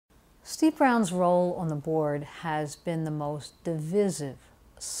Steve Brown's role on the board has been the most divisive,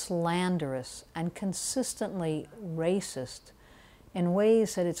 slanderous, and consistently racist in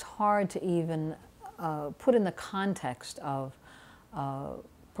ways that it's hard to even put in the context of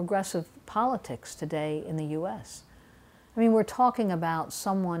progressive politics today in the U.S. I mean, we're talking about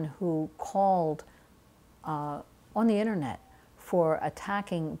someone who called on the internet for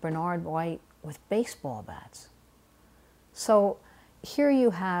attacking Bernard White with baseball bats. So here you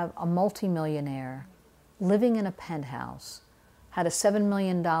have a multimillionaire living in a penthouse, had a $7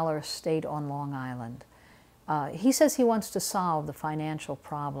 million estate on Long Island. He says he wants to solve the financial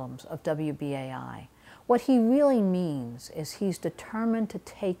problems of WBAI. What he really means is he's determined to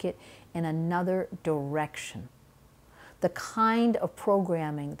take it in another direction, the kind of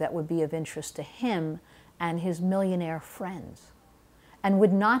programming that would be of interest to him and his millionaire friends, and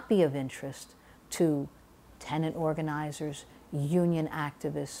would not be of interest to tenant organizers, union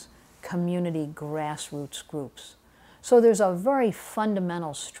activists, community grassroots groups. So there's a very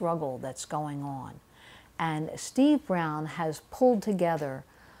fundamental struggle that's going on. And Steve Brown has pulled together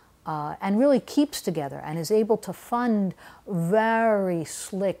and really keeps together and is able to fund very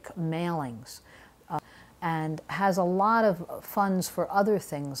slick mailings and has a lot of funds for other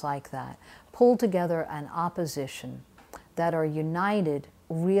things like that, pulled together an opposition that are united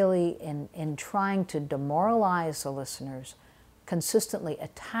really in trying to demoralize the listeners, consistently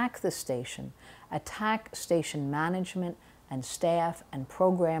attack the station, attack station management and staff and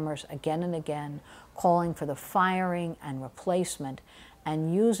programmers again and again, calling for the firing and replacement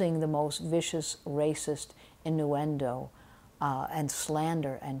and using the most vicious racist innuendo and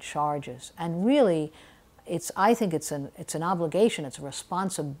slander and charges. And really, I think it's an obligation, it's a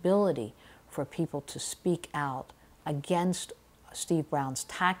responsibility for people to speak out against Steve Brown's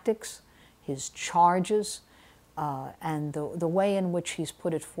tactics, his charges, and the way in which he's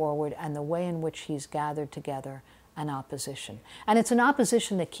put it forward and the way in which he's gathered together an opposition. And it's an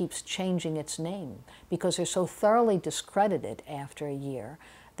opposition that keeps changing its name because they're so thoroughly discredited after a year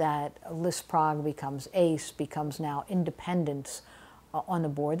that Lisprog becomes ACE, becomes now Independents on the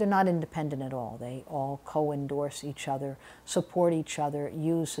board. They're not independent at all. They all co-endorse each other, support each other,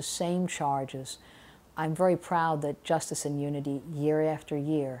 use the same charges. I'm very proud that Justice and Unity, year after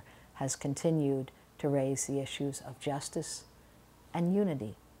year, has continued to raise the issues of justice and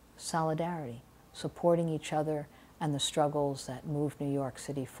unity, solidarity, supporting each other and the struggles that move New York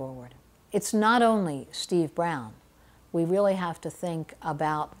City forward. It's not only Steve Brown. We really have to think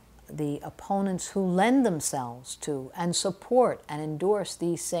about the opponents who lend themselves to and support and endorse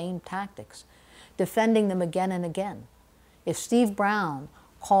these same tactics, defending them again and again. If Steve Brown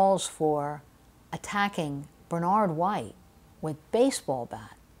calls for attacking Bernard White with baseball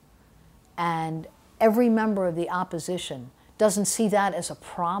bat, and every member of the opposition doesn't see that as a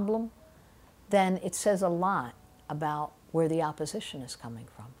problem, then it says a lot about where the opposition is coming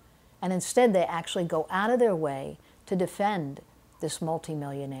from. And instead, they actually go out of their way to defend this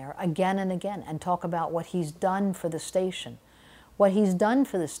multimillionaire again and again and talk about what he's done for the station. What he's done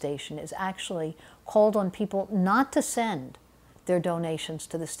for the station is actually called on people not to send their donations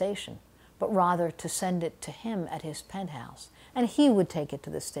to the station, but rather to send it to him at his penthouse, and he would take it to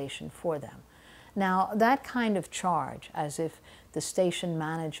the station for them. Now, that kind of charge, as if the station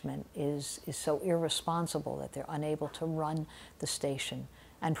management is so irresponsible that they're unable to run the station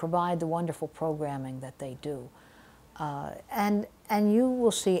and provide the wonderful programming that they do. And you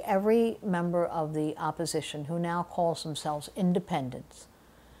will see every member of the opposition who now calls themselves independents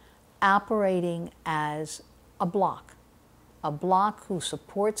operating as a bloc who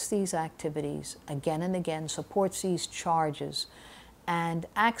supports these activities again and again, supports these charges, and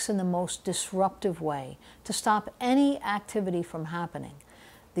acts in the most disruptive way to stop any activity from happening.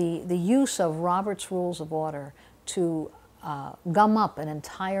 The use of Robert's Rules of Order to gum up an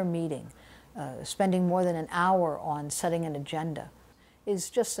entire meeting, spending more than an hour on setting an agenda,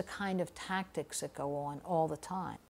 is just the kind of tactics that go on all the time.